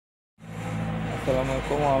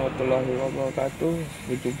Assalamualaikum warahmatullahi wabarakatuh.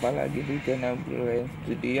 Berjumpa lagi di channel Brilliant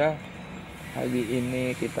Studio. Hari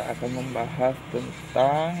ini kita akan membahas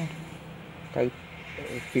tentang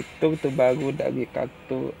fitur terbaru dari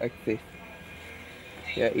kartu Axis,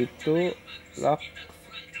 yaitu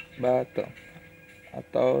lockbotton,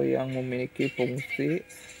 atau yang memiliki fungsi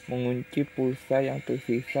mengunci pulsa yang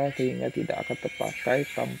tersisa sehingga tidak akan terpakai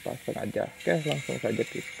tanpa sengaja. Oke, langsung saja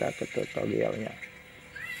kita ke tutorialnya.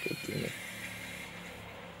 Seperti ini.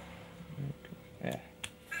 Ya.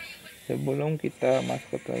 Sebelum kita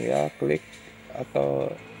masuk ke tutorial, klik atau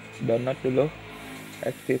download dulu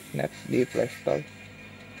AxisNet di Play Store.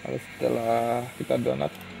 Lalu setelah kita download,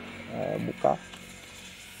 buka.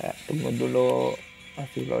 Ya, tunggu dulu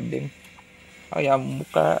masih loading. Oh ya,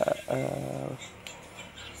 buka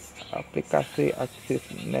aplikasi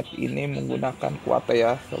AxisNet ini menggunakan kuota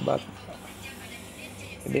ya sobat.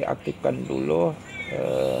 Jadi aktifkan dulu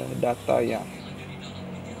datanya.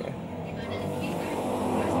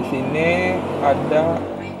 Di sini ada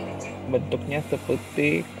bentuknya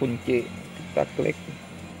seperti kunci. Kita klik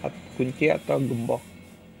kunci atau gembok.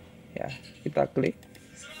 Ya, kita klik.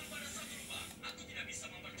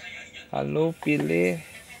 Lalu pilih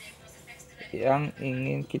yang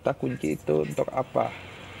ingin kita kunci itu untuk apa.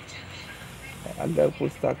 Agar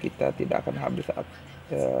pulsa kita tidak akan habis.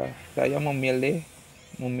 Saya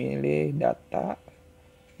memilih data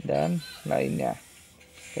dan lainnya.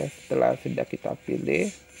 Oke, setelah sudah kita pilih,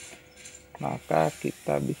 maka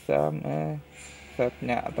kita bisa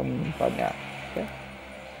save-nya atau menyimpannya. Oke.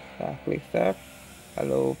 Nah, klik save,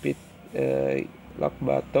 lalu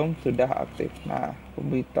lockbotton sudah aktif. Nah,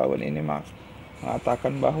 pemberitahuan ini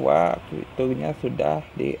mengatakan bahwa fiturnya sudah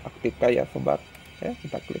diaktifkan ya sobat. Oke,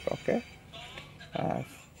 kita klik OK. Nah,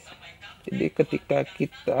 jadi ketika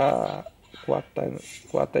kita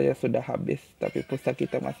kuotanya sudah habis tapi pulsa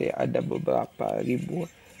kita masih ada beberapa ribu,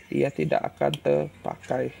 dia tidak akan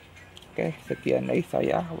terpakai. Oke, sekian dari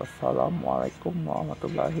saya. Wassalamualaikum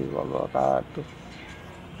warahmatullahi wabarakatuh.